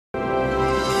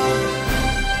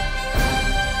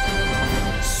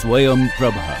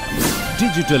SwayamPrabha.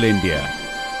 Digital India.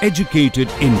 Educated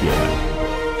India.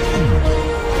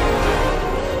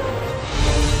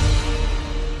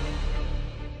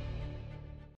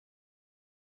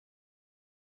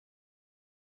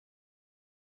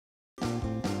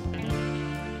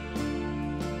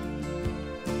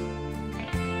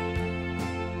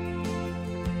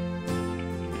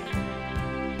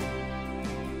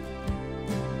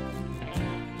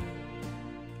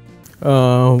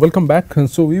 Welcome back.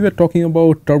 So we were talking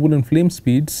about turbulent flame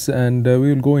speeds, and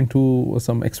we will go into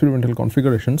some experimental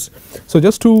configurations. So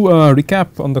just to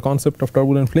recap on the concept of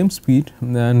turbulent flame speed,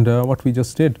 and what we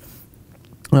just did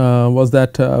was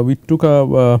that we took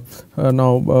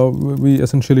we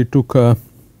essentially took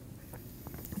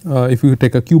if you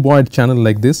take a cuboid channel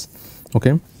like this,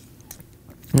 okay.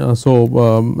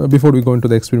 Before we go into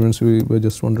the experiments, we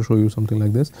just want to show you something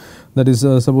like this. That is,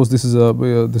 suppose this is a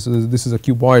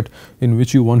cuboid in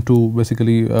which you want to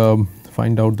basically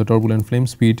find out the turbulent flame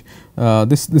speed. I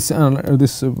just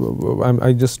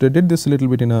did this a little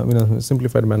bit in a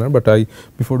simplified manner, but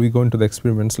before we go into the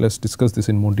experiments, let's discuss this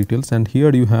in more details. And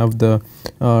here you have the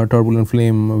turbulent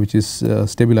flame which is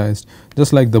stabilized,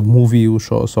 just like the movie you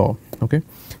saw. Okay,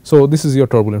 so this is your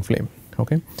turbulent flame.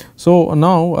 Okay, so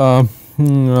now.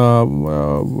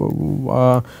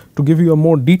 To give you a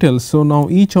more details, so now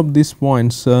each of these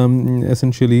points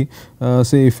essentially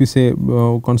say if we say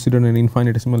consider an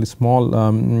infinitesimally small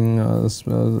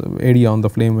area on the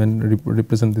flame and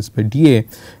represent this by dA,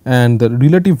 and the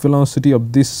relative velocity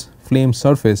of this flame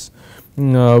surface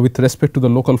with respect to the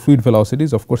local fluid velocity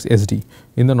is of course SD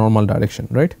in the normal direction,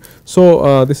 right.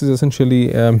 So this is essentially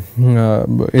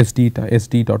SD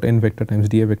dot n vector times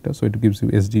dA vector, so it gives you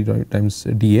SD times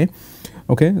dA.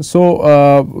 Okay, so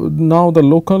now the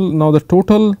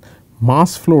total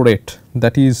mass flow rate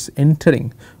that is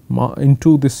entering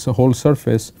into this whole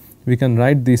surface, we can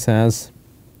write this as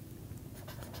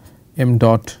m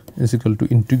dot is equal to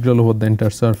integral over the entire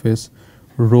surface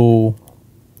rho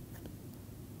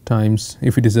times,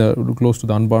 if it is close to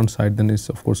the unbound side, then it is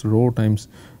of course rho times,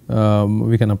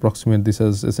 we can approximate this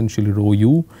as essentially rho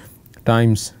u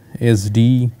times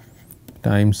SD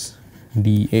times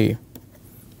dA.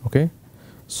 Okay.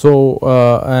 So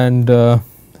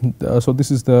so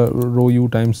this is the rho u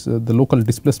times the local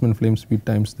displacement flame speed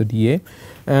times the dA,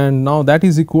 and now that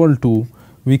is equal to,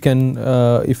 we can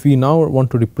if we now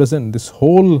want to represent this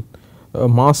whole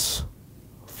mass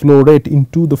flow rate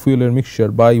into the fuel air mixture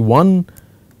by one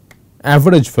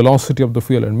average velocity of the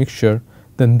fuel air mixture,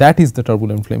 then that is the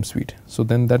turbulent flame speed. So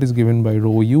then that is given by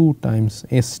rho u times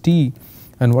ST,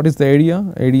 and what is the area?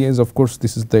 Area is of course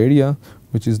this is the area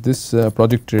which is this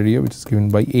project area which is given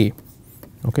by A.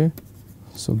 Okay,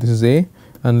 so this is A,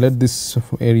 and let this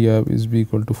area is be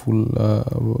equal to full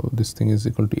this thing is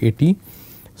equal to AT.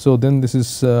 So then this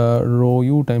is rho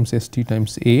u times ST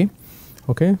times A.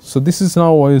 Okay, so this is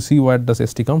now you see where does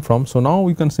ST come from. So now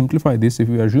we can simplify this. If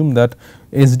we assume that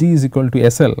SD is equal to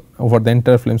SL over the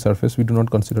entire flame surface, we do not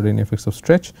consider any effects of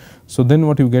stretch. So then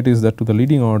what you get is that to the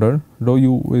leading order, rho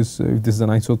u is, if this is an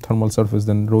isothermal surface,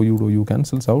 then rho u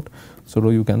cancels out. So rho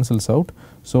u cancels out.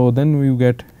 So then we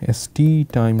get ST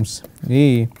times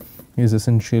A is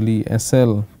essentially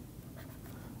SL.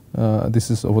 This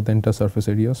is over the entire surface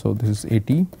area. So this is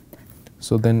AT.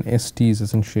 So then ST is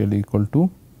essentially equal to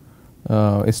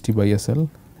ST by SL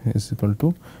is equal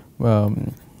to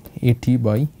AT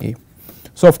by A.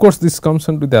 So of course this comes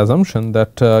into the assumption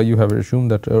that you have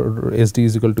assumed that SD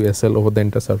is equal to SL over the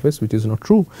entire surface, which is not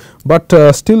true, but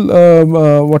still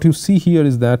what you see here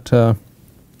is that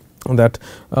even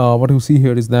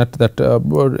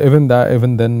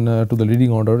then to the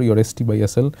leading order your ST by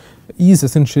SL is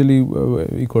essentially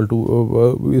equal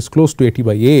to is close to AT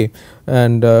by A,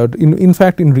 and in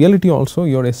fact in reality also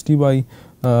your ST by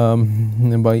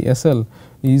SL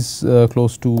is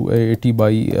close to AT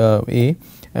by A,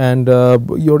 and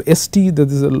your ST that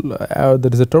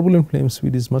is a turbulent flame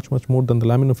speed is much more than the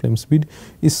laminar flame speed,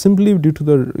 is simply due to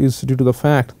the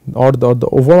fact or the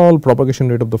overall propagation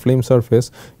rate of the flame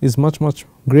surface is much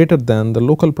greater than the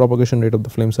local propagation rate of the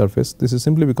flame surface. This is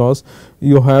simply because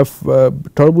you have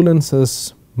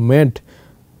turbulences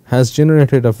has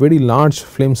generated a very large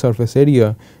flame surface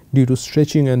area due to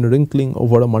stretching and wrinkling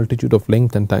over a multitude of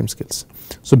length and time scales.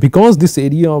 So because this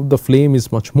area of the flame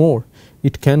is much more,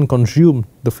 it can consume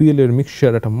the fuel air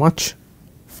mixture at a much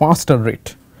faster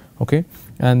rate, okay,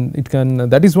 and it can,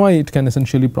 that is why it can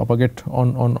essentially propagate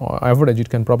on average, it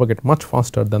can propagate much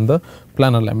faster than the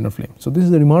planar laminar flame. So, this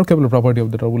is a remarkable property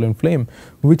of the turbulent flame,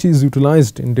 which is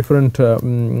utilized in different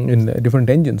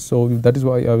engines. So, that is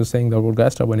why I was saying about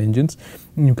gas turbine engines.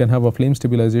 You can have a flame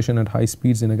stabilization at high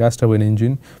speeds in a gas turbine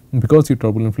engine, because your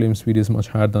turbulent flame speed is much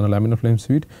higher than a laminar flame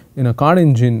speed. In a car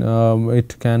engine,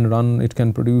 it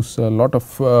can produce a lot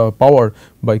of power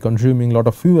by consuming a lot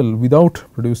of fuel without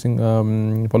producing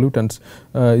pollutants,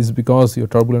 is because your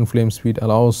turbulent flame speed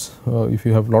allows, if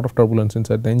you have a lot of turbulence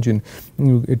inside the engine,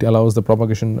 it allows the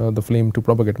propagation, the flame to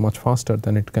propagate much faster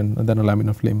than a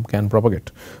laminar flame can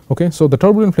propagate. Okay. So, the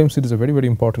turbulent flame speed is a very, very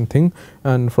important thing,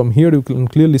 and from here you can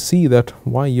clearly see that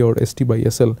why your ST by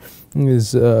SL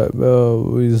is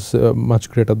much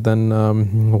greater than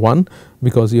 1,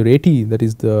 because your AT, that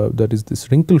is this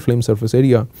wrinkle flame surface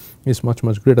area, is much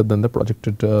greater than the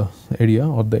projected area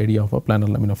or the area of a planar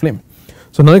laminar flame.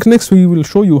 So, next we will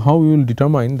show you how we will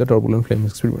determine the turbulent flame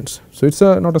experiments. So, it is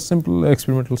not a simple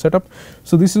experimental setup.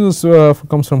 So, this is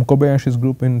comes from Kobayashi's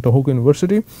group in Tohoku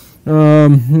University,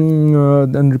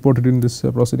 and reported in this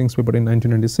proceedings paper in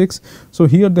 1996. So,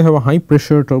 here they have a high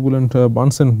pressure turbulent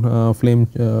Bunsen flame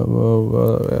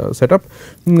setup.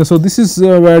 So, this is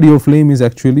where your flame is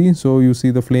actually. So, you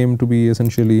see the flame to be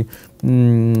essentially,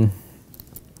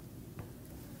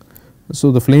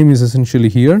 so the flame is essentially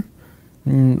here.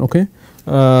 Okay.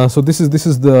 So, this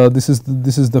is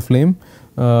the flame,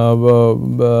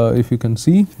 if you can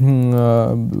see,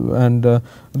 and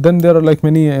then there are like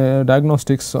many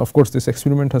diagnostics. Of course, this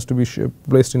experiment has to be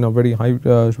placed in a very high,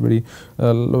 very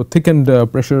thickened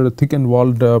thickened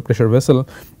walled pressure vessel,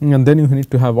 and then you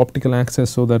need to have optical access,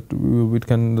 so that it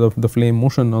can the flame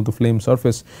motion or the flame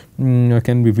surface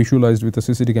can be visualized with a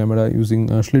CCD camera using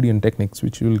Schlidian techniques,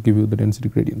 which will give you the density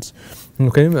gradients.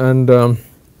 Okay, and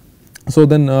so,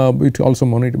 then it also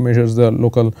measures the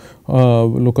local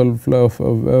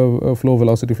flow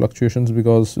velocity fluctuations,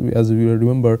 because as we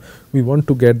remember, we want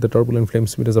to get the turbulent flame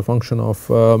speed as a function of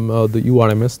the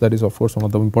URMS, that is of course one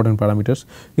of the important parameters.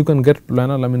 You can get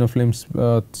planar laminar flame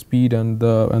speed and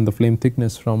the flame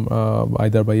thickness from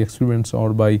either by experiments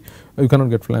or by, you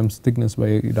cannot get flame thickness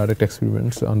by direct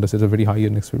experiments unless it is a very high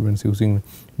end experiments using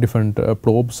different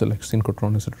probes like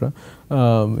synchrotron, etc.,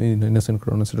 in a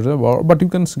synchrotron, etc., but you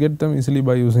can get them easily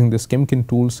by using this Chemkin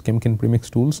tools, Chemkin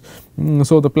Premixed tools.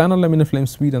 So, the planar laminar flame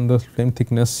speed and the flame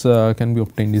thickness can be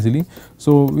obtained easily.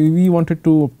 So, we wanted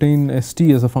to obtain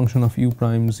ST as a function of U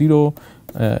prime 0,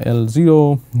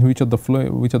 L0, which are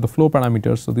the flow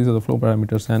parameters. So, these are the flow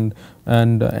parameters, and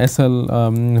SL,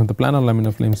 the planar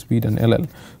laminar flame speed, and LL.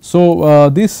 So,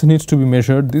 this needs to be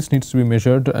measured,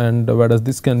 and whereas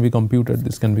this can be computed,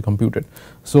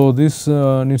 So, this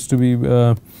needs to be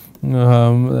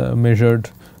measured,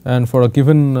 and for a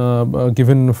given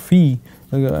phi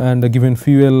and a given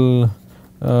fuel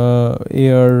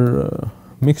air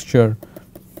mixture,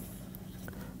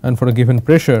 and for a given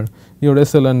pressure, your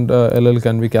SL and LL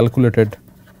can be calculated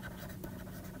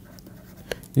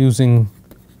using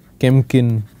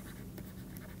Chemkin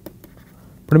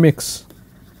Premix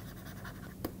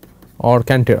or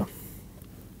Cantera.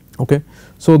 Okay.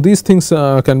 So, these things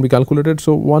can be calculated.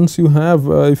 So, once you have,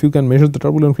 if you can measure the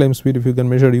turbulent flame speed, if you can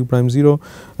measure U prime 0,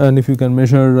 and if you can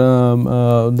measure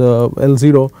the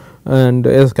L0 and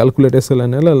calculate SL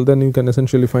and LL, then you can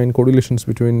essentially find correlations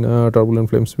between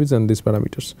turbulent flame speeds and these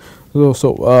parameters.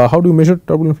 So, how do you measure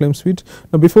turbulent flame speeds?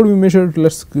 Now, before we measure, let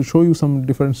us show you some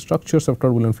different structures of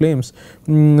turbulent flames.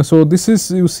 So, this is,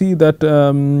 you see that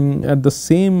at the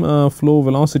same flow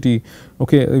velocity,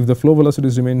 okay, if the flow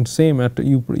velocities remain same at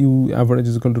U average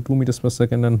is equal to 2 meters per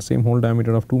second and same hole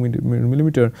diameter of 2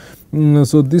 millimeter.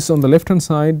 So, this on the left hand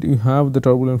side, you have the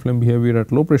turbulent flame behavior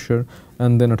at low pressure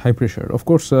and then at high pressure. Of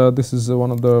course, this is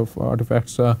one of the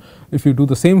artifacts. If you do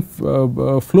the same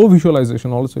flow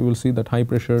visualization also, you will see that high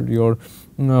pressure your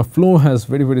flow has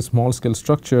very small scale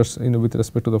structures with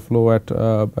respect to the flow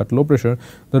at low pressure.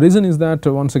 The reason is that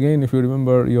once again, if you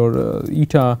remember, your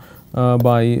eta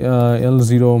by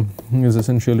L0 is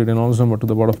essentially Reynolds number to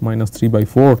the power of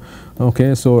 -3/4.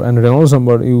 Okay, so and Reynolds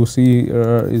number you see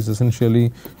is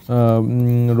essentially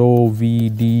rho V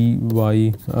D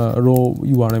by rho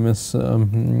URMS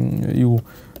U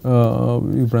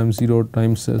prime 0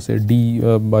 times say D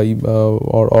by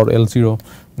or L0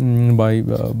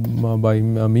 by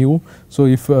mu. So,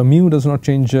 if mu does not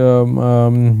change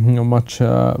much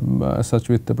such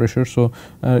with the pressure, so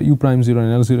U prime 0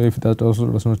 and L0, if that also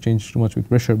does not change too much with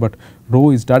pressure, but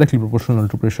rho is directly proportional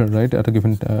to pressure, right, at a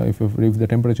given if the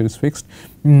temperature is fixed.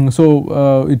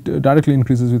 So, it directly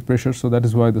increases with pressure. So, that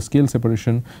is why the the scale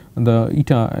separation, the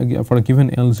eta for a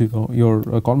given L0, your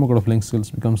Kolmogorov length scales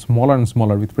become smaller and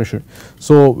smaller with pressure.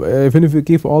 So even if you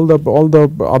keep all the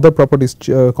other properties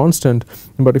constant,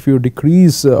 but if you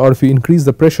decrease or if you increase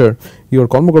the pressure, your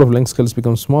Kolmogorov length scales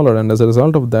become smaller, and as a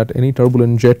result of that, any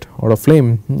turbulent jet or a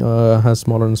flame has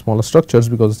smaller and smaller structures,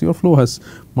 because your flow has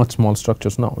much small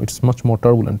structures now. It is much more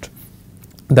turbulent.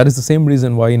 That is the same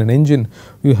reason why in an engine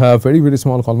you have very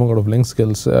small Kolmogorov length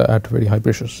scales at very high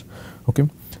pressures. Okay.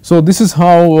 So this is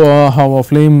how a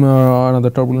flame, another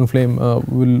turbulent flame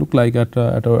will look like at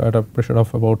a pressure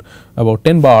of about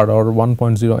 10 bar or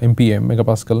 1.0 mpm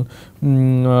megapascal,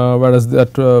 whereas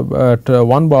that at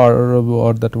 1 bar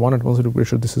or that 1 atmospheric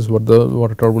pressure, this is what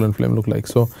a turbulent flame look like.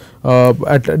 So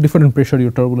at a different pressure,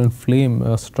 your turbulent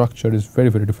flame structure is very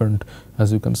different,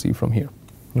 as you can see from here.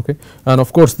 Okay, and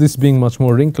of course this being much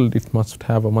more wrinkled, it must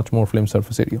have a much more flame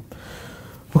surface area.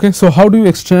 Okay, so how do you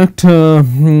extract how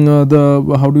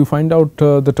do you find out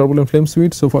the turbulent flame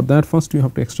speed? So for that, first you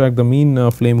have to extract the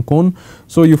mean flame cone.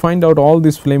 So you find out all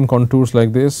these flame contours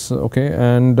like this. Okay,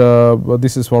 and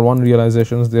this is for one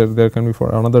realizations. There can be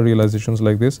for another realizations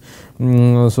like this.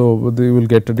 So they will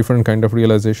get a different kind of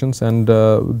realizations, and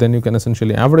then you can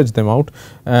essentially average them out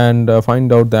and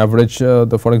find out the average.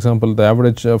 For example, the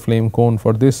average flame cone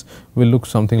for this will look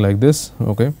something like this.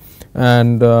 Okay.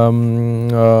 And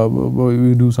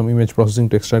we do some image processing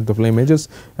to extract the flame edges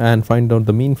and find out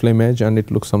the mean flame edge, and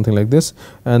it looks something like this.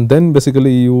 And then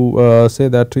basically you say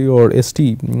that your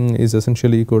ST is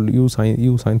essentially equal to u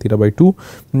sin theta by 2,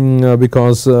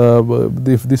 because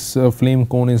if this flame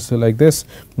cone is like this,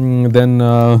 then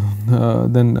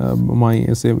my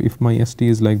say if my ST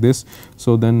is like this,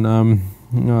 so then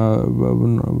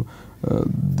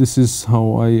this is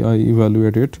how I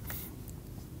evaluate it.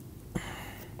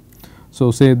 So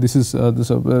say this is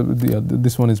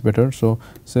this one is better. So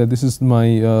say this is my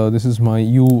u,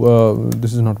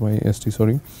 this is not my ST,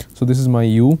 sorry. So this is my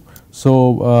u.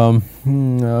 So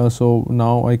so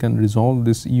now I can resolve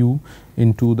this u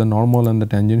into the normal and the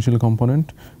tangential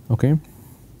component. Okay.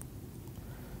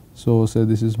 So say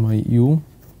this is my u,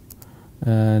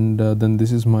 and then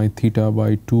this is my theta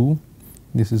by 2.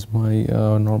 This is my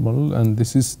normal, and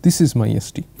this is my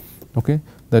ST. Okay,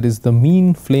 that is the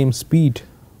mean flame speed.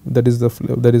 That is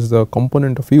the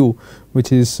component of u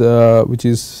which is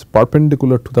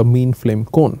perpendicular to the mean flame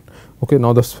cone. Okay,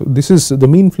 now this is the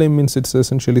mean flame, means it's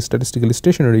essentially statistically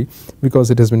stationary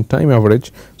because it has been time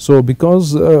average. So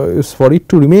because for it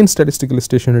to remain statistically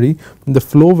stationary, the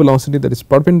flow velocity that is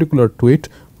perpendicular to it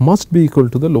must be equal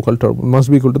to the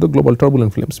the global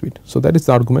turbulent flame speed. So that is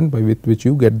the argument by which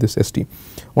you get this ST.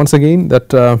 Once again, that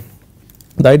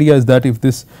the idea is that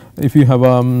if you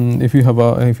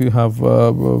have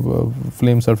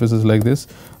flame surfaces like this,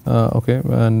 okay,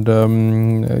 and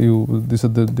these are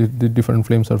the different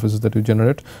flame surfaces that you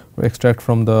generate, extract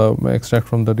from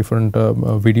the different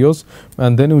videos,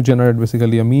 and then you generate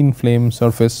basically a mean flame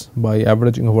surface by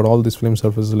averaging over all these flame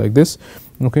surfaces like this.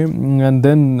 Okay, and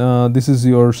then this is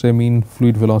your say mean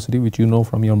fluid velocity, which you know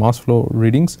from your mass flow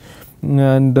readings,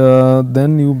 and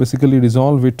then you basically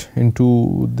resolve it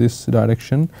into this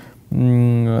direction,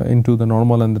 into the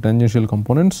normal and the tangential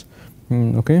components.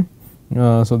 Okay,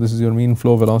 so this is your mean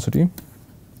flow velocity.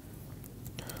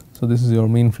 So this is your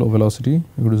mean flow velocity.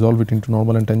 You resolve it into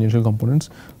normal and tangential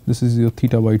components. This is your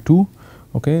theta by 2.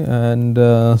 Okay, and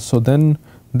so then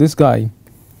this guy.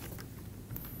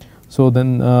 So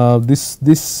then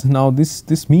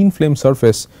this mean flame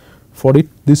surface, for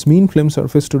this mean flame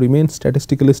surface to remain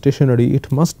statistically stationary, it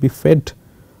must be fed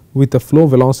with a flow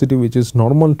velocity which is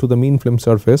normal to the mean flame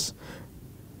surface,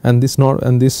 and this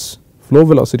flow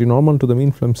velocity normal to the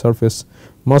mean flame surface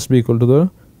must be equal to the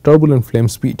turbulent flame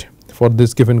speed for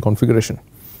this given configuration.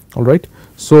 All right.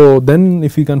 So then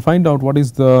if we can find out what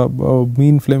is the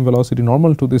mean flame velocity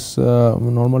normal to this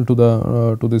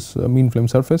mean flame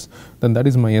surface, then that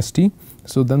is my ST.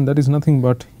 So then that is nothing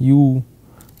but u,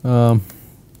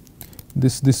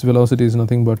 this velocity is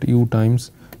nothing but u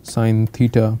times sin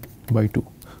theta by 2.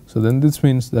 So then this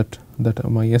means that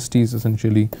my ST is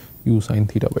essentially u sin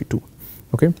theta by 2.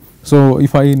 Okay. So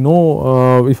if I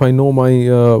know if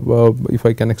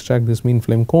I can extract this mean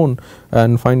flame cone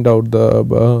and find out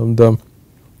the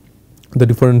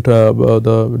different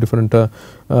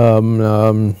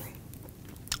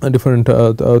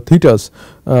thetas,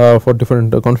 for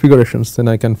different configurations, then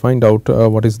I can find out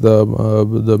what is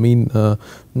the mean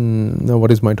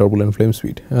what is my turbulent flame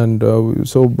speed. And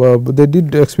so they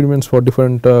did experiments for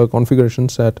different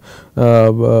configurations at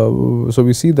so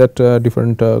we see that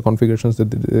different configurations that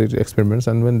they did experiments,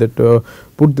 and when they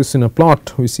put this in a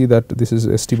plot, we see that this is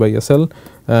ST by SL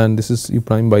and this is U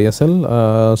prime by SL.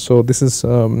 So this is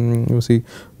you see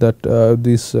that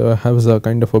this has a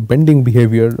kind of a bending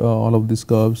behavior, all of these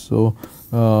curves. So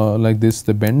like this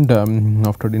they bend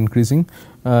after increasing,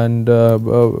 and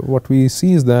what we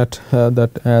see is that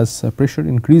that as pressure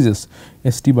increases,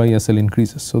 ST by SL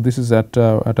increases. So this is at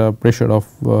a pressure of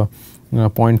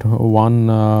 0.1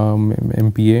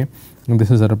 MPa, and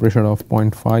this is at a pressure of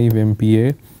 0.5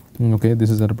 MPa. Okay, this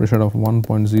is at a pressure of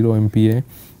 1.0 MPa,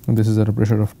 and this is at a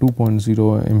pressure of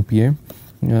 2.0 MPa,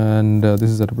 and this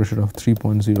is at a pressure of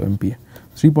 3.0 MPa.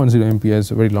 3.0 MPa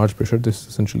is a very large pressure. This is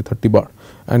essentially 30 bar,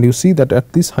 and you see that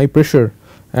at this high pressure,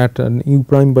 at an U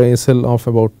prime by SL of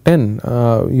about 10,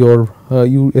 your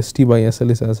UST by SL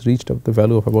has reached up the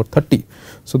value of about 30.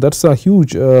 So that is a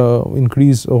huge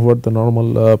increase over the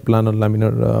normal planar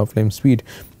laminar flame speed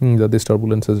that this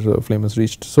turbulence flame has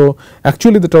reached. So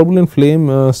actually the turbulent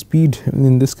flame speed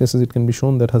in this case, it can be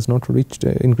shown that has not reached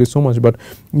increased so much, but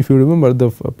if you remember, the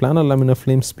planar laminar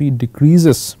flame speed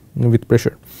decreases with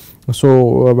pressure.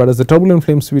 So whereas the turbulent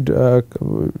flame speed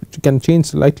can change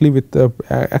slightly with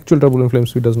actual turbulent flame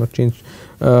speed does not change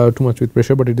too much with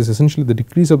pressure, but it is essentially the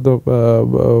decrease of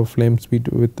the flame speed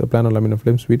with the planar laminar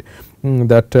flame speed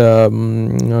that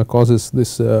causes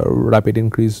this rapid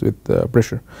increase with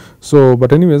pressure. So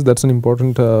but anyways, that is an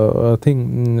important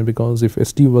thing, because if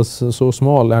ST was so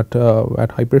small at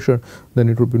high pressure, then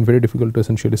it would be very difficult to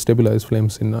essentially stabilize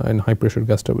flames in high pressure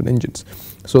gas turbine engines.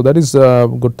 So that is a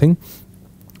good thing.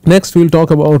 Next we will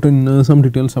talk about in some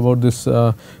details about this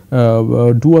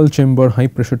dual chamber high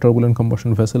pressure turbulent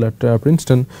combustion vessel at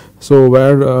Princeton. So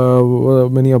where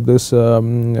many of this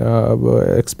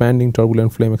expanding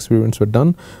turbulent flame experiments were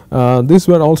done. These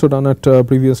were also done at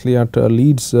previously at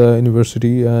Leeds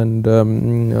University, and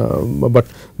but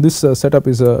this setup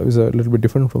is a little bit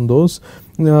different from those.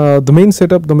 The main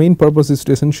setup, the main purpose is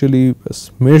to essentially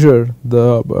measure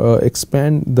the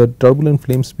turbulent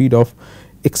flame speed of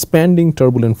expanding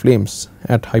turbulent flames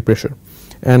at high pressure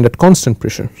and at constant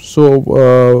pressure.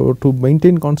 So to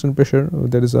maintain constant pressure,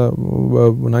 there is a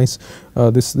nice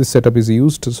this setup is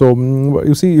used. So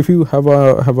you see, if you have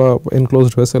a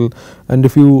enclosed vessel, and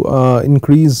if you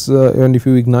increase and if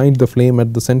you ignite the flame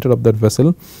at the center of that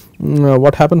vessel,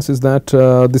 what happens is that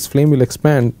this flame will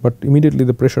expand, but immediately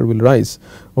the pressure will rise.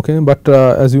 Okay, but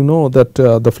as you know that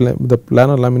the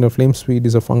planar laminar flame speed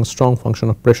is a strong function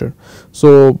of pressure.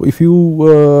 So if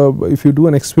you do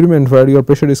an experiment where your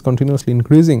pressure is continuously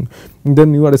increasing,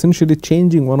 then you are essentially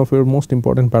changing one of your most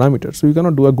important parameters. So you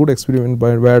cannot do a good experiment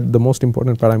where the most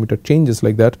important parameter changes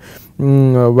like that,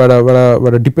 where a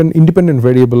independent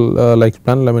variable like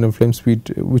planar laminar flame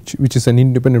speed, which is an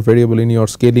independent variable in your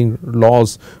scaling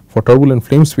laws for turbulent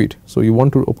flame speed. So you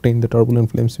want to obtain the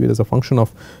turbulent flame speed as a function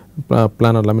of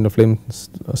planar laminar flame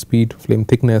speed, flame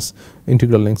thickness,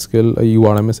 integral length scale,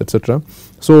 URMS, etc.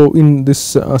 So in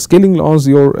this scaling laws,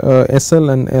 your SL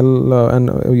and L and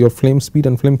your flame speed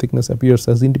and flame thickness appears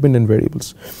as independent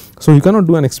variables. So you cannot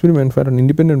do an experiment where an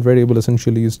independent variable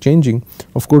essentially is changing.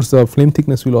 Of course, the flame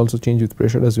thickness will also change with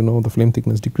pressure. As you know, the flame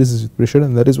thickness decreases with pressure,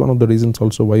 and that is one of the reasons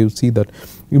also why you see that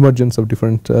emergence of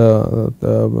different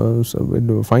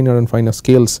finer and finer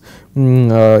scales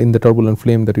in the turbulent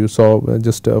flame that you saw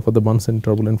just for the Bunsen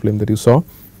turbulent flame that you saw.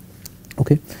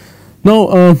 Okay.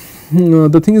 Now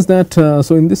the thing is that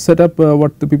so in this setup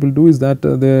what the people do is that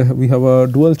we have a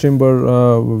dual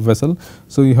chamber vessel.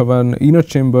 So you have an inner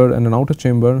chamber and an outer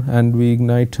chamber, and we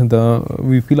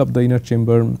fill up the inner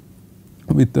chamber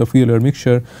with the fuel air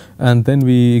mixture, and then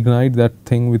we ignite that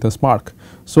thing with a spark.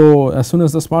 So as soon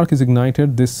as the spark is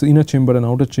ignited, this inner chamber and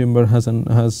outer chamber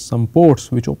has some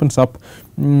ports which opens up,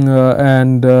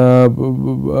 and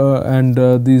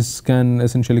these can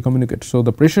essentially communicate. So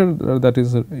the pressure that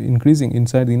is increasing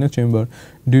inside the inner chamber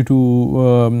due to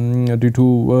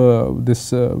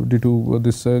this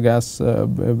gas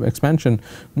expansion,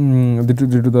 due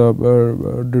to the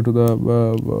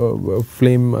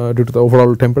flame, due to the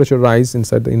overall temperature rise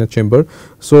inside the inner chamber.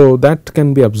 So that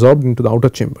can be absorbed into the outer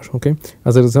chamber. Okay,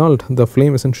 as I a result the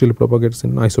flame essentially propagates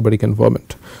in isobaric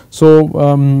environment. So,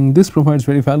 this provides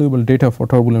very valuable data for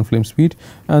turbulent flame speed,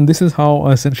 and this is how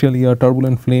essentially a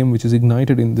turbulent flame which is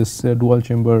ignited in this dual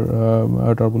chamber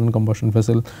turbulent combustion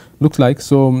vessel looks like.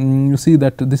 So, you see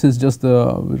that this is just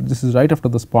this is right after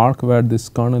the spark where this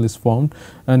kernel is formed,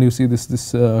 and you see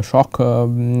this shock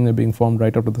being formed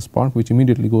right after the spark, which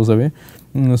immediately goes away.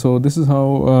 So, this is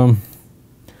how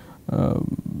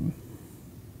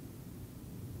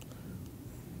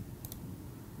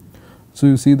so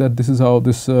you see that this is how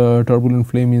this turbulent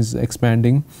flame is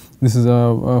expanding. This is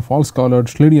a false colored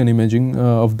Schlidian imaging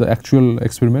of the actual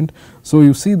experiment. So,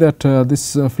 you see that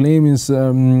this flame is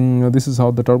this is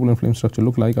how the turbulent flame structure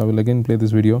look like. I will again play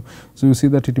this video. So, you see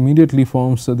that it immediately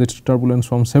forms this turbulence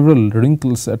from several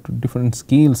wrinkles at different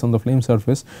scales on the flame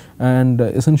surface, and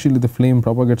essentially the flame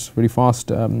propagates very fast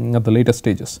at the later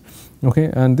stages. Okay,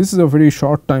 and this is a very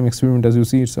short time experiment. As you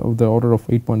see, it's of the order of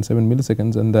 8.7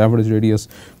 milliseconds, and the average radius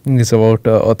is about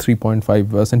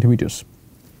 3.5 centimeters.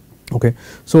 Okay.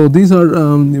 So, these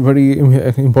are very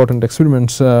important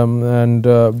experiments, and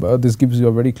this gives you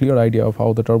a very clear idea of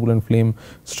how the turbulent flame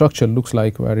structure looks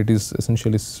like, where it is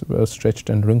essentially stretched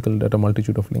and wrinkled at a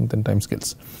multitude of length and time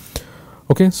scales.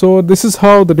 Okay, so this is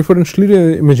how the different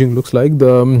Schlidian imaging looks like,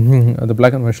 the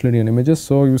black and white Schlidian images.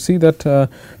 So, you see that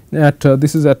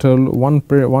this is at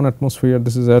 1 atmosphere,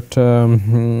 this is at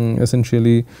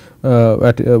essentially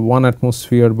at 1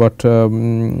 atmosphere, but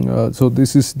so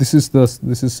this is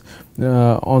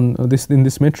on this, in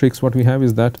this matrix what we have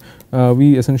is that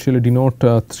we essentially denote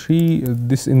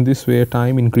in this way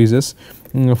time increases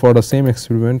for the same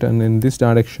experiment, and in this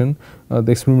direction the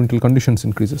experimental conditions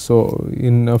increases. So,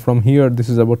 in from here this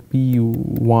is about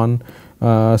PU1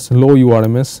 low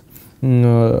URMS,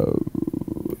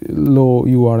 low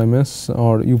URMS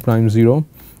or U prime 0.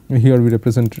 Here we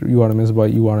represent URMS by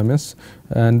URMS,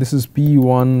 and this is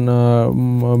P1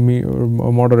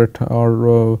 moderate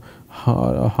or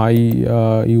high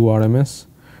URMS,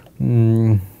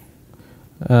 and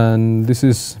this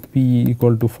is P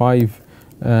equal to 5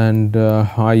 and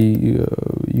high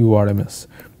URMS.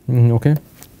 Okay.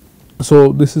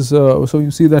 So, this is so you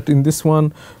see that in this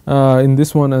one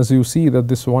as you see that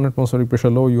this 1 atmospheric pressure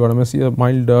low URMS,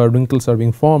 mild wrinkles are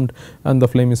being formed, and the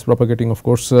flame is propagating, of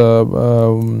course, at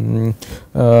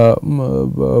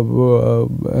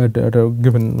a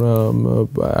given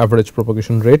average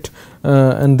propagation rate,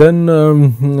 and then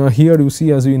here you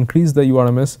see as you increase the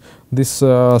URMS, this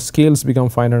scales become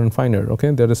finer and finer. Okay,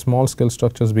 there is small scale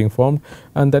structures being formed,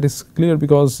 and that is clear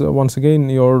because once again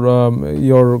your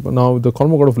now the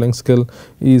Kolmogorov length scale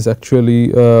is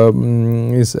actually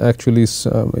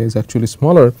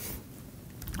smaller.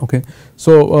 Okay.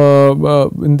 So,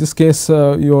 in this case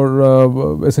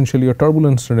your essentially your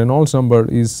turbulence Reynolds number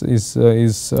is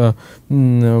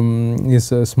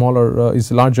smaller,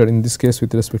 is larger in this case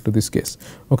with respect to this case.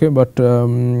 Okay, but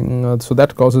so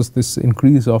that causes this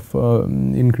increase of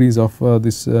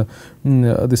this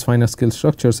finer scale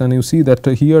structures, and you see that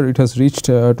here it has reached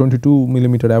 22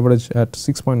 millimeter average at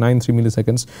 6.93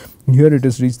 milliseconds. Here it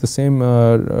has reached the same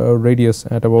radius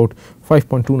at about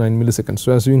 5.29 milliseconds.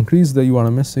 So, as you increase the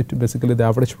URMS, it basically the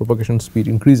average propagation speed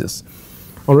increases.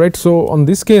 Alright, so on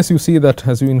this case you see that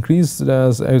as you increase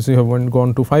as you have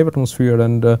gone to 5 atmosphere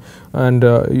and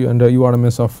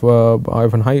URMS of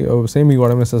even high same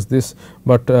URMS as this,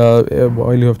 but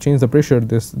while you have changed the pressure,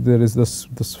 there is this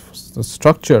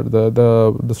structure,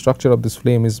 the structure of this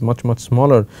flame is much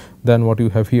smaller than what you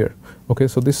have here. Okay,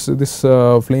 so this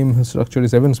flame structure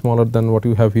is even smaller than what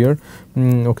you have here.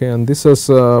 Okay, and this is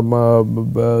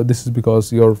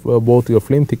because your both your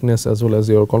flame thickness as well as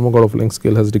your Kolmogorov length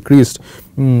scale has decreased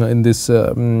in these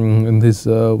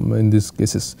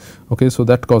cases. Okay, so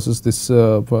that causes this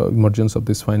emergence of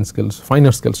these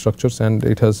finer scale structures, and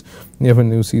it has even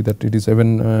you see that it is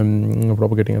even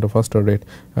propagating at a faster rate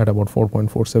at about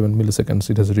 4.47 milliseconds.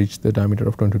 It has reached the diameter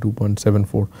of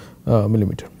 22.74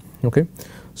 millimeter. Okay.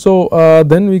 So,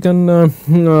 then we can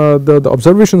the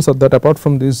observations of that, apart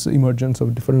from this emergence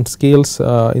of different scales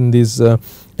in these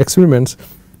experiments.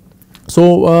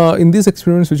 So, in these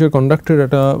experiments which are conducted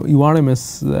at a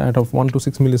URMS at of 1 to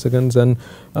 6 milliseconds and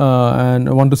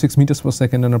 1 to 6 meters per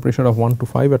second and a pressure of 1 to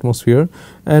 5 atmosphere,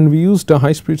 and we used a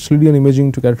high speed Schlidian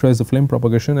imaging to characterize the flame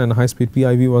propagation, and high speed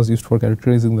PIV was used for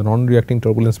characterizing the non-reacting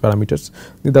turbulence parameters.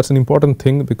 That is an important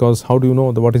thing, because how do you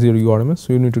know what is your URMS?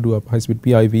 So, you need to do a high speed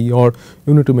PIV, or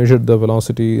you need to measure the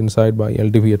velocity inside by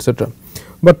LDV, etc.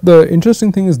 But the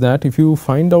interesting thing is that if you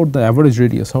find out the average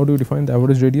radius, how do you define the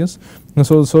average radius?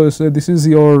 So this is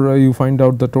your you find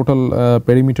out the total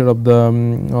perimeter of the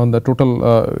on the total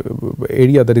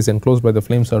area that is enclosed by the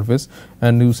flame surface,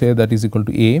 and you say that is equal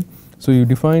to A. So, you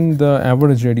define the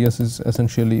average radius is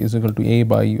essentially is equal to A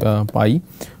by pi.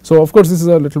 So, of course, this is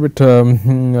a little bit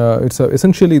it is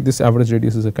essentially this average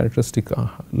radius is a characteristic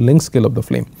length scale of the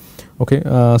flame. Okay.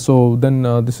 So, then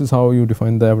this is how you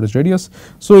define the average radius.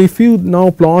 So, if you now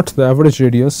plot the average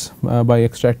radius by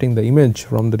extracting the image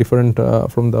from the different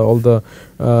from the all the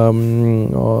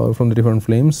from the different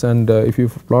flames, and if you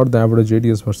plot the average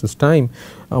radius versus time,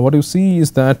 what you see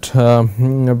is that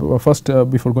first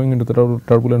before going into the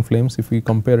turbulent flames, if we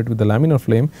compare it with the laminar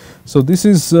flame. So, this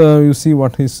is you see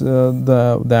what is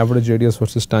the average radius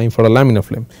versus time for a laminar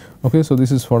flame. Okay. So,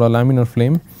 this is for a laminar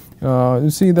flame. You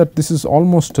see that this is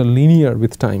almost linear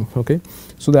with time. Okay.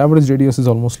 So, the average radius is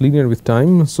almost linear with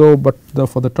time. So, but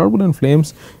for the turbulent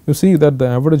flames, you see that the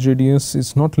average radius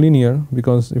is not linear,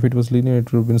 because if it was linear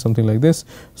it would have been something like this.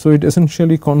 So, it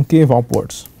essentially concave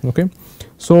upwards. Okay.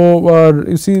 So,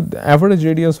 you see the average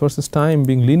radius versus time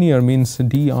being linear means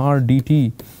dr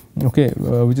dt, okay,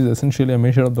 which is essentially a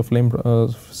measure of the flame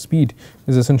speed,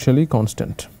 is essentially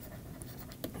constant.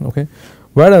 Okay.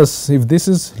 Whereas, if this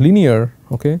is linear,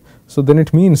 okay, so then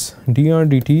it means dr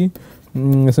dt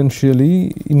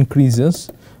essentially increases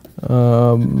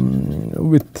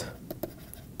with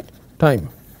time.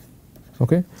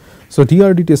 Okay. So,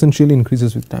 dr dt essentially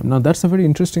increases with time. Now, that is a very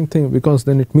interesting thing, because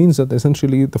then it means that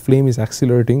essentially the flame is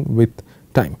accelerating with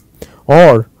time,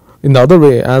 or in the other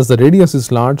way, as the radius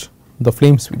is large, the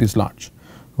flame speed is large.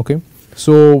 Okay.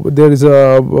 So, there is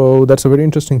a that is a very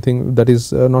interesting thing that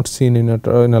is not seen in a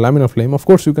laminar flame. Of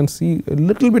course, you can see a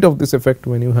little bit of this effect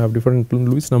when you have different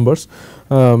Lewis numbers,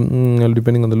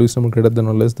 depending on the Lewis number greater than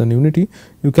or less than unity.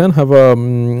 You can have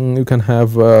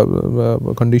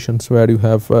conditions where you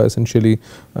have essentially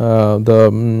the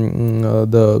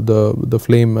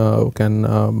flame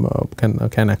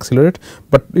can accelerate,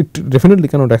 but it definitely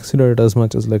cannot accelerate as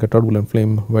much as like a turbulent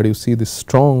flame, where you see this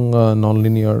strong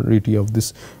non-linearity of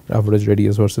this average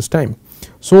radius versus time.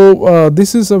 So,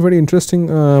 this is a very interesting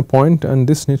point, and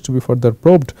this needs to be further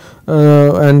probed,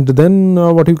 and then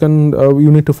what you can you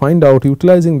need to find out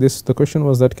utilizing this. The question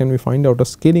was that can we find out a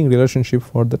scaling relationship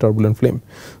for the turbulent flame.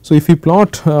 So, if we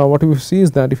plot what we see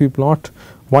is that if we plot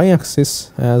y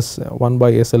axis as 1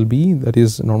 by SLB, that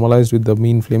is normalized with the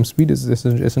mean flame speed, is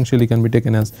essentially can be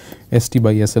taken as ST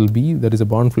by SLB, that is a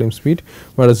bound flame speed,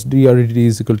 whereas dRdt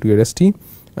is equal to your ST.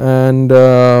 And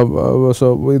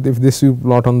so, if this you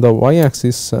plot on the y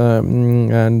axis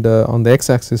and on the x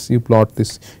axis you plot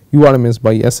this URMS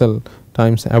by SL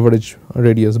times average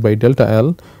radius by delta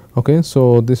L. Okay.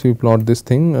 So, this we plot this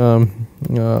thing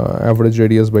average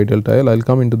radius by delta L. I will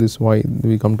come into this why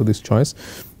we come to this choice.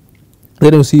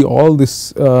 Then you see all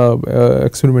this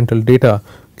experimental data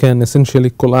can essentially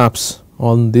collapse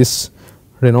on this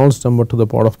Reynolds number to the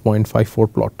power of 0.54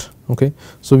 plot. Okay.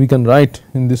 So, we can write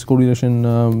in this correlation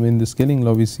in the scaling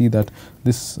law, we see that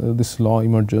this law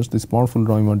emerges, this powerful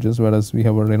law emerges, whereas we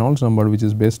have a Reynolds number which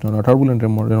is based on a turbulent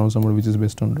Reynolds number which is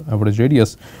based on average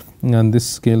radius, and this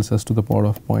scales us to the power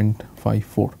of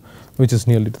 0.54, which is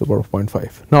nearly to the power of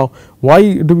 0.5. Now,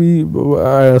 why do we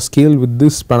scale with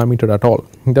this parameter at all?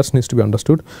 That needs to be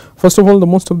understood. First of all, the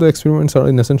most of the experiments are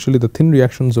in essentially the thin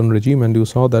reaction zone regime, and you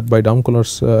saw that by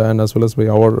Damkohler's and as well as by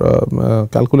our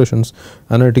calculations,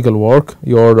 analytical work,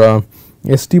 your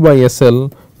ST by SL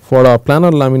for a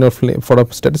planar laminar flame, for a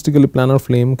statistically planar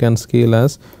flame, can scale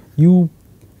as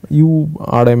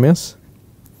URMS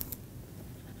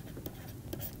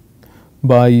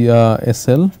by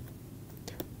SL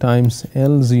times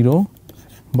L0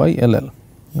 by LL,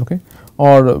 okay,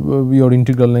 or your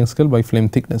integral length scale by flame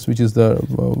thickness, which is the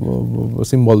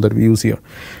symbol that we use here.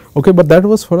 Okay, but that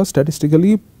was for a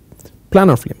statistically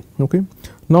planar flame. Okay.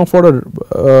 Now, for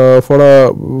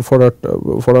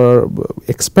a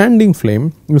expanding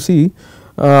flame, you see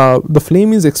the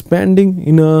flame is expanding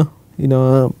in a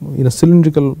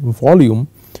cylindrical volume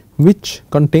which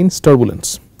contains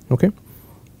turbulence. Okay.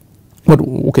 But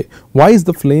okay, why is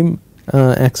the flame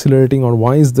accelerating, or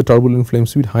why is the turbulent flame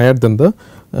speed higher than the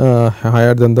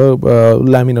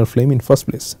laminar flame in first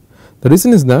place? The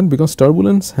reason is that because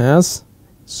turbulence has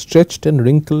stretched and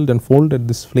wrinkled and folded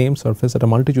this flame surface at a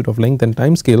multitude of length and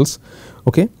time scales,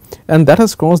 okay, and that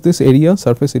has caused this area,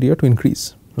 surface area, to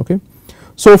increase. Okay.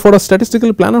 So, for a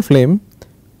statistical planar flame,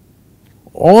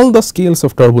 all the scales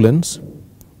of turbulence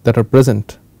that are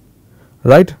present,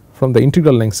 right from the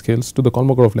integral length scales to the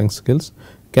Kolmogorov length scales,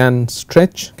 can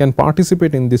stretch, can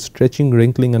participate in this stretching,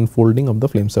 wrinkling and folding of the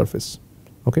flame surface.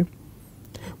 Okay.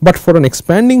 But for an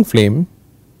expanding flame,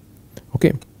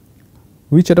 okay,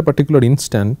 which at a particular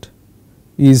instant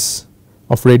is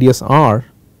of radius r,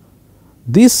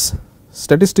 this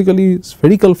statistically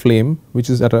spherical flame, which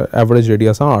is at an average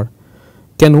radius r,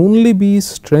 can only be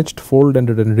stretched,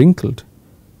 folded and wrinkled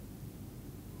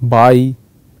by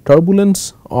turbulence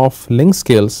of length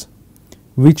scales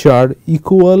which are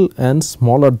equal and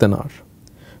smaller than r,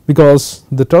 because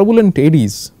the turbulent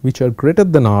eddies which are greater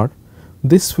than r,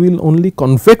 this will only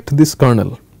convect this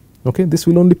kernel, okay. This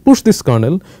will only push this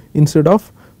kernel instead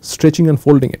of stretching and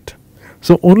folding it.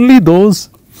 So, only those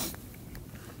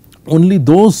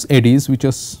eddies which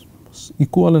are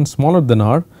equal and smaller than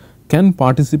r can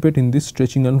participate in this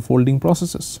stretching and folding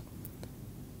processes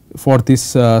for this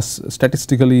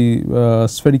statistically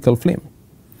spherical flame,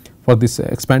 for this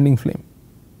expanding flame.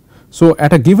 So,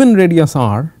 at a given radius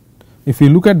r, if you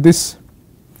look at this,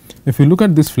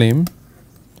 flame,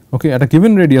 okay, at a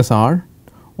given radius r,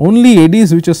 only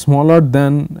eddies which are smaller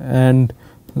than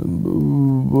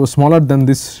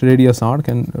this radius r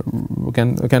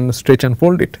can stretch and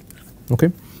fold it,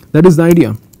 okay. That is the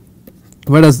idea.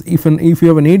 Whereas, if you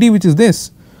have an eddy which is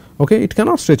this, okay, it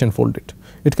cannot stretch and fold it,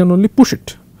 it can only push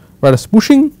it, whereas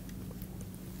pushing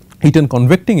it and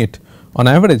convecting it on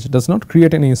average does not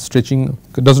create any stretching,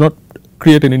 does not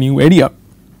create any new area,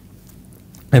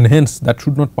 and hence that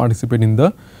should not participate in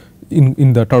the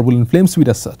turbulent flame speed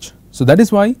as such. So, that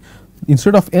is why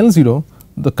instead of L0,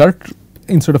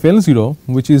 instead of L0,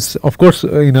 which is of course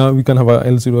we can have a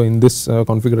L0 in this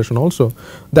configuration also,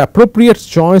 the appropriate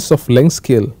choice of length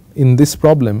scale in this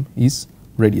problem is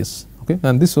radius, okay.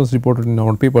 And this was reported in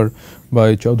our paper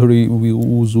by Chaudhary,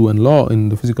 Wu, Zhu and Law in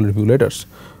the physical review letters,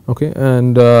 okay.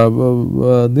 And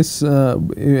this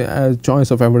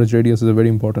choice of average radius is a very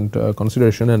important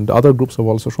consideration, and other groups have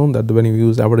also shown that when you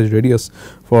use average radius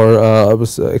for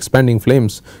expanding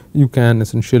flames, you can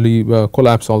essentially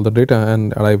collapse all the data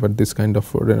and arrive at this kind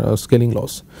of scaling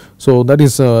laws. So, that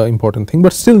is important thing,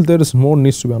 but still there is more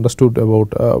needs to be understood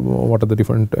about what are the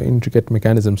different intricate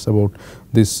mechanisms about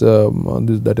this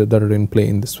that are in play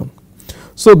in this one.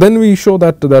 So, then we show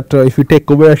that if we take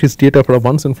Kobayashi's data for a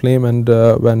Bunsen flame and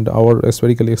our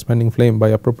spherically expanding flame by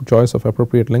appropriate choice of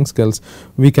appropriate length scales,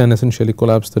 we can essentially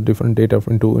collapse the different data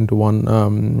into one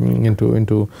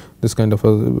into this kind of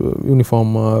a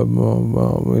uniform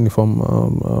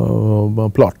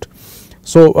plot.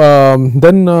 So,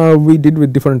 then we did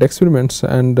with different experiments,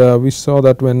 and we saw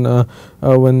that when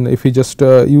if we just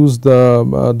use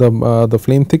the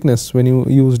flame thickness, when you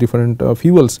use different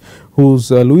fuels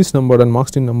whose Lewis number and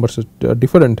Marsden numbers are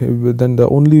different, then the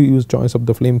only use choice of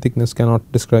the flame thickness cannot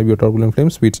describe your turbulent flame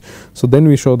speeds. So, then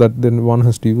we show that then one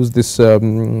has to use this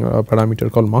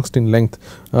parameter called Marsden length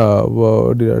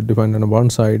defined on a one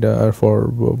side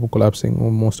for collapsing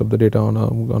most of the data on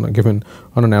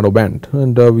a narrow band,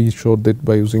 and we showed that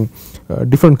by using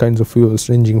different kinds of fuels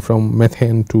ranging from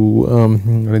methane to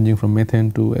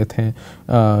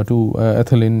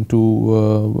ethylene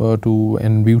to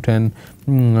N-butane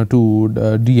to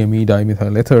DME,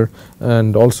 dimethyl ether,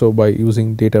 and also by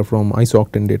using data from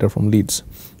isooctane data from leads.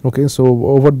 Okay, so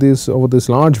over this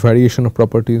large variation of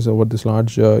properties, over this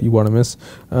large URMS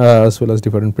as well as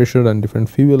different pressure and different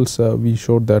fuels, we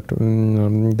showed that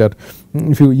that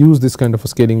if you use this kind of a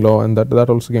scaling law, and that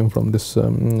also came from this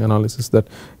analysis, that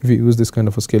if you use this kind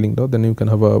of a scaling law, then you can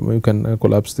have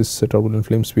collapse this turbulent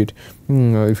flame speed.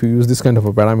 If you use this kind of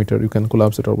a parameter, you can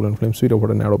collapse the turbulent flame speed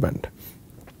over a narrow band.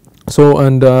 So,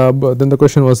 and then the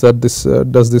question was that this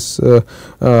does this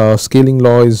scaling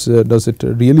law does it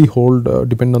really hold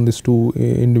depend on these two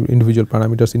individual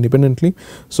parameters independently?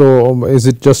 So, is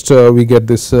it just we get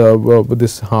this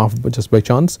this half just by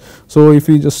chance? So, if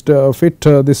you just fit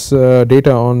this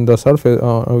data on the surface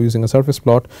using a surface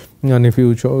plot, and if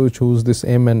you choose this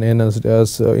m and n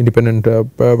as independent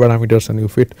parameters, and you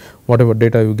fit whatever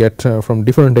data you get from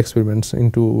different experiments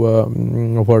into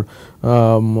over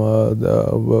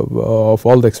of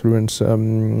all the experiments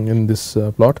in this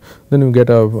plot, then you get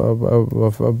a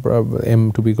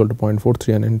m to be equal to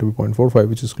 0.43 and n to be 0.45,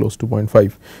 which is close to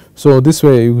 0.5. So, this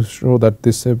way you show that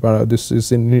this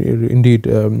is indeed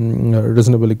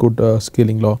reasonably good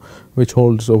scaling law, which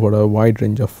holds over a wide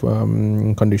range of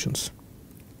conditions.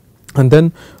 And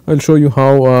then I will show you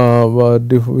how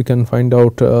we can find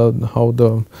out how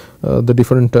the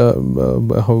different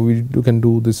how we can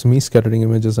do this Mie scattering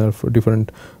images for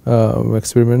different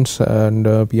experiments and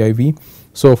PIV.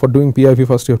 So, for doing PIV,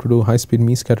 first you have to do high speed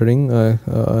Mie scattering,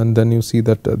 and then you see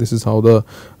that this is how the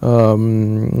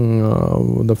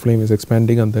flame is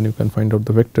expanding, and then you can find out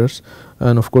the vectors.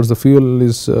 And of course, the fuel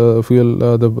is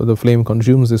the flame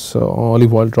consumes this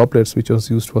olive oil droplets, which was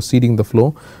used for seeding the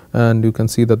flow, and you can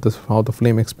see that how the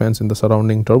flame expands in the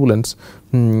surrounding turbulence.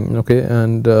 Okay,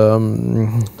 and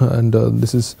and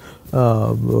this is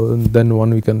then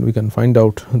one we can find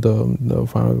out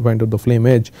the flame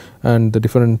edge and the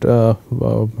different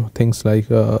things like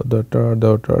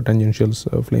the tangential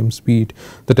flame speed,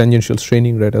 the tangential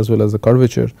straining rate, as well as the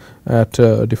curvature at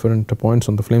different points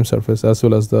on the flame surface, as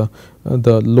well as the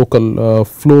local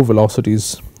flow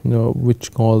velocities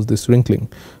which cause this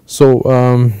wrinkling. So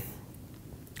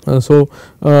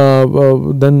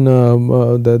then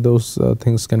those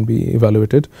things can be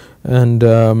evaluated, and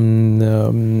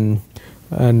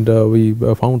we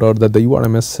found out that the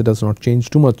URMS does not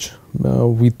change too much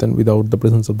with and without the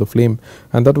presence of the flame,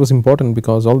 and that was important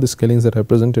because all the scalings that I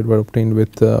presented were obtained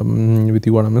with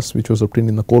URMS, which was obtained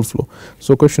in the cold flow.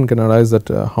 So question can arise that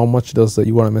how much does the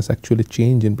URMS actually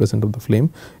change in presence of the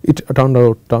flame? It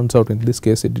turns out in this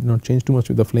case it did not change too much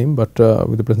with the flame, but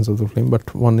with the presence of the flame,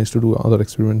 but one needs to do other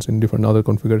experiments in different other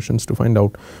configurations to find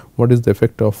out what is the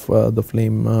effect of the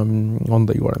flame on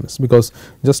the URMS, because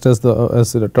just as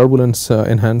the turbulence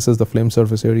enhances the flame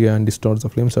surface area and distorts the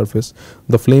flame surface,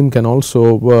 the flame can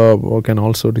also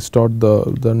distort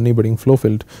the neighboring flow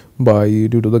field due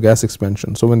to the gas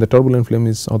expansion. So when the turbulent flame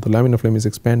or the laminar flame is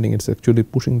expanding, it's actually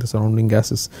pushing the surrounding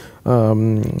gases,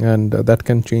 and that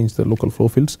can change the local flow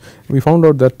fields. We found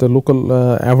out that the local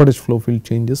average flow field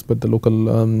changes, but the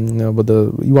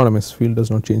URMS field does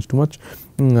not change too much,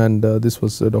 and this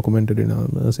was documented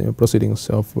in proceedings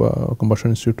of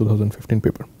Combustion Institute 2015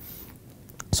 paper.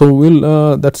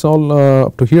 So that's all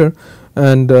up to here,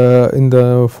 and in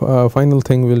the final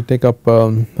thing we'll take up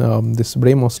this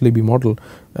Braymoss-Libby model,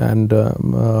 and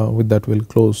with that we'll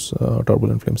close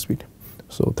turbulent flame speed.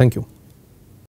 So thank you.